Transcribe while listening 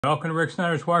Welcome to Rick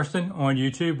Snider's Washington on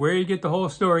YouTube, where you get the whole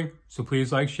story. So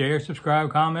please like, share,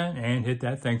 subscribe, comment, and hit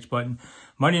that thanks button.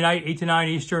 Monday night, 8 to 9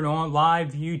 Eastern on live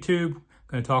YouTube.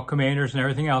 Going to talk Commanders and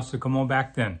everything else, so come on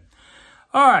back then.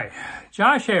 All right,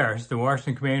 Josh Harris, the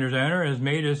Washington Commanders owner, has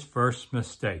made his first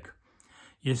mistake.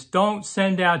 You just don't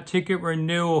send out ticket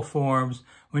renewal forms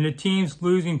when the team's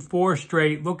losing 4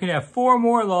 straight, looking at 4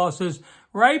 more losses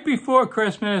right before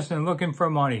Christmas and looking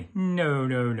for money.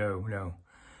 No.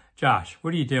 Josh,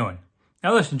 what are you doing?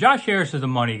 Now listen, Josh Harris is a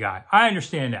money guy. I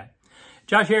understand that.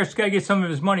 Josh Harris has got to get some of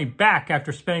his money back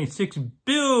after spending $6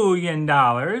 billion.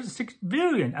 $6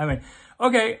 billion. I mean,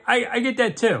 okay, I get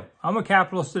that too. I'm a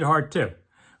capitalist at heart too.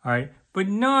 All right. But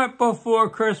not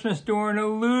before Christmas during a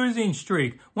losing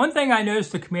streak. One thing I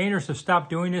noticed the Commanders have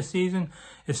stopped doing this season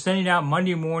is sending out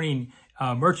Monday morning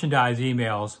merchandise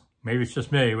emails. Maybe it's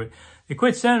just me, but they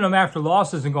quit sending them after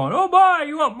losses and going, oh boy,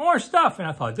 you want more stuff? And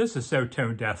I thought, this is so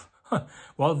tone deaf.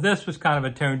 Well, this was kind of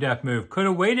a tone deaf move. Could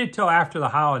have waited till after the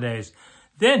holidays,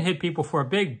 then hit people for a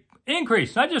big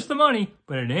increase. Not just the money,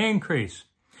 but an increase.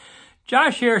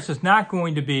 Josh Harris is not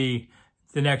going to be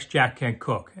the next Jack Kent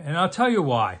Cooke. And I'll tell you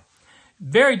why.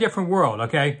 Very different world,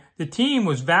 okay? The team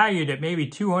was valued at maybe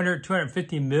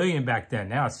 $250 million back then.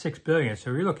 Now it's $6 billion. So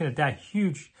you're looking at that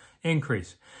huge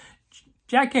increase.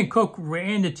 Jack Kent Cooke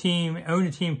ran the team, owned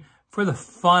the team for the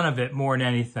fun of it more than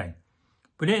anything.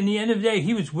 But at the end of the day,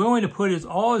 he was willing to put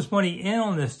all his money in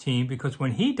on this team because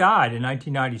when he died in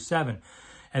 1997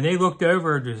 and they looked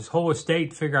over his whole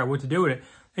estate to figure out what to do with it,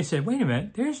 they said, wait a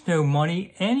minute, there's no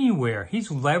money anywhere. He's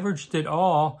leveraged it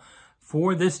all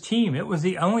for this team. It was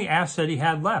the only asset he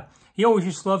had left. He always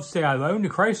used to love to say, I own the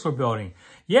Chrysler building.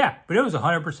 Yeah, but it was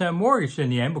 100% mortgaged in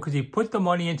the end because he put the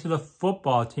money into the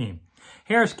football team.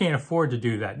 Harris can't afford to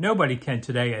do that. Nobody can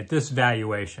today at this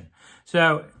valuation.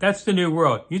 So that's the new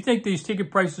world. You think these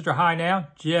ticket prices are high now?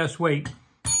 Just wait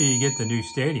till you get the new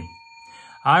stadium.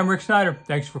 I'm Rick Snider.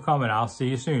 Thanks for coming. I'll see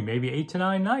you soon. Maybe 8 to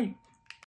 9 night.